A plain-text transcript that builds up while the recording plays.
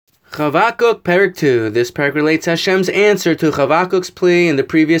Chavakuk, Parak 2. This parak relates Hashem's answer to Chavakuk's plea in the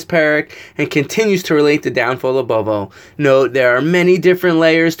previous parak and continues to relate the downfall of Bavel. Note, there are many different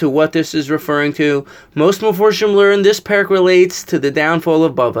layers to what this is referring to. Most Meforshim learn this parak relates to the downfall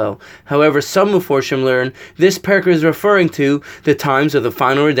of Bavel. However, some Meforshim learn this parak is referring to the times of the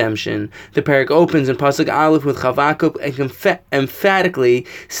final redemption. The parak opens in Pasuk Aleph with Chavakuk emphatically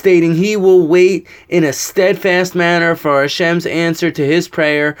stating he will wait in a steadfast manner for Hashem's answer to his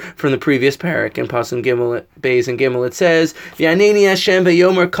prayer from the previous parak. In Pasuk Gimel, Beis and Gimel, it says, "V'yaneni Hashem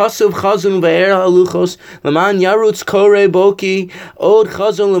v'yomer kasuv chazon v'er haluchos l'man yarutz kore boki od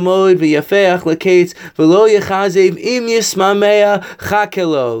chazon l'moed v'yafeach l'kates v'lo yechazev im yismamea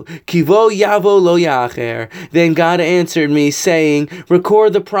chakelo kivo yavo lo yacher." Then God answered me, saying,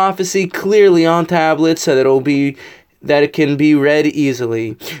 "Record the prophecy clearly on tablets so that it can be read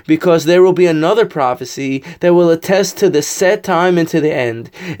easily, because there will be another prophecy that will attest to the set time and to the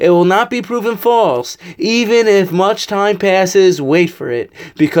end. It will not be proven false. Even if much time passes, wait for it,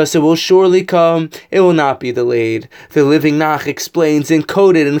 because it will surely come. It will not be delayed." The Living Nach explains,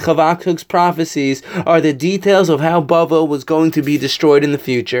 encoded in Chavakuk's prophecies are the details of how Bavel was going to be destroyed in the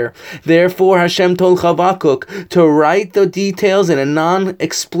future. Therefore, Hashem told Chavakuk to write the details in a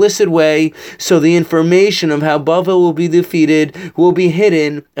non-explicit way, so the information of how Bavel will be defeated will be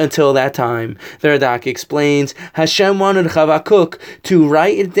hidden until that time. The Radak explains, Hashem wanted Chavakuk to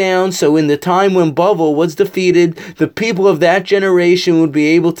write it down so in the time when Bavel was defeated, the people of that generation would be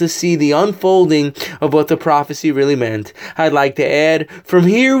able to see the unfolding of what the prophecy really meant. I'd like to add, from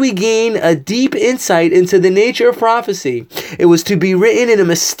here we gain a deep insight into the nature of prophecy. It was to be written in a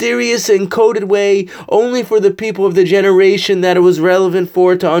mysterious and coded way only for the people of the generation that it was relevant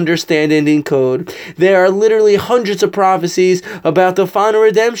for to understand and encode. There are literally hundreds of prophecies about the final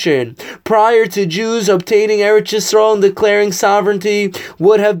redemption. Prior to Jews obtaining Eretz Yisrael and declaring sovereignty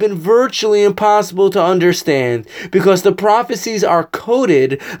would have been virtually impossible to understand, because the prophecies are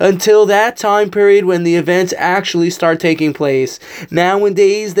coded until that time period when the events actually start taking place.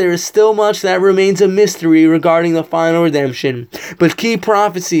 Nowadays, there is still much that remains a mystery regarding the final redemption, but key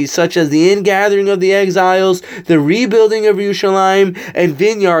prophecies such as the ingathering of the exiles, the rebuilding of Yerushalayim, and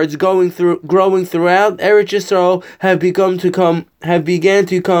vineyards growing throughout Eretz Yisrael have began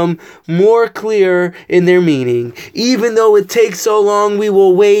to come more clear in their meaning. Even though it takes so long, we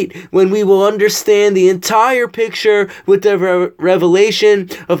will wait when we will understand the entire picture with the revelation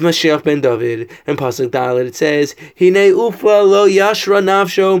of Mashiach ben David. In Pasuk Dalet it says, "Hinei ufa lo yashra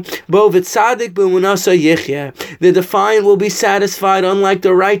nafsho bo v'tzadik b'munasa yichya." The defiant will be satisfied, unlike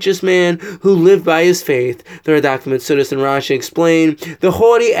the righteous man who lived by his faith. The Radak Metzudas and Rashi explain, the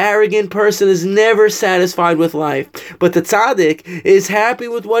haughty, arrogant person is never satisfied with life, but the tzaddik is happy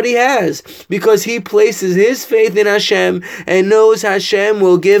with what he has, because he places his faith in Hashem and knows Hashem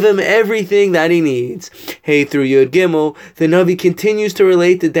will give him everything that he needs. Hey, through Yud Gimel, the Navi continues to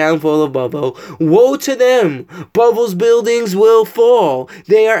relate the downfall of Bavel. Woe to them! Bavel's buildings will fall.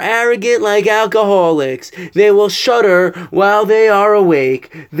 They are arrogant like alcoholics. They will shudder while they are awake.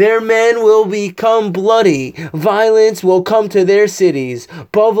 Their men will become bloody. Violence will come to their cities.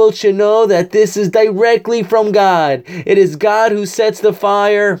 Bavel should know that this is directly from God. It is God who sets the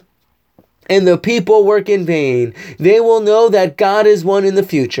fire, and the people work in vain. They will know that God is one in the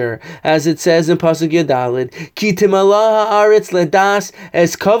future, as it says in Pasuk Yadalid, Ki timala haaretz ledas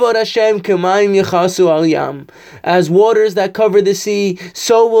es kavod Hashem k'mayim yechasu al yam. As waters that cover the sea,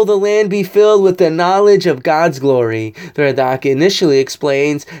 so will the land be filled with the knowledge of God's glory. The Radak initially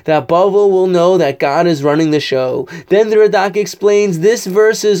explains that Bavel will know that God is running the show. Then the Radak explains this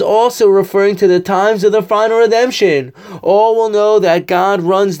verse is also referring to the times of the final redemption. All will know that God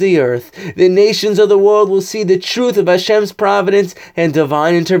runs the earth. The nations of the world will see the truth of Hashem's providence and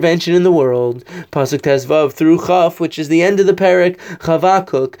divine intervention in the world. Pasuk Tezvav through Chaf, which is the end of the parak,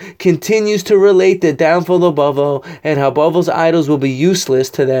 Chavakuk continues to relate the downfall of Bavel and how Bavel's idols will be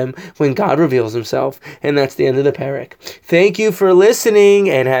useless to them when God reveals himself. And that's the end of the parak. Thank you for listening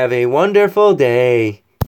and have a wonderful day.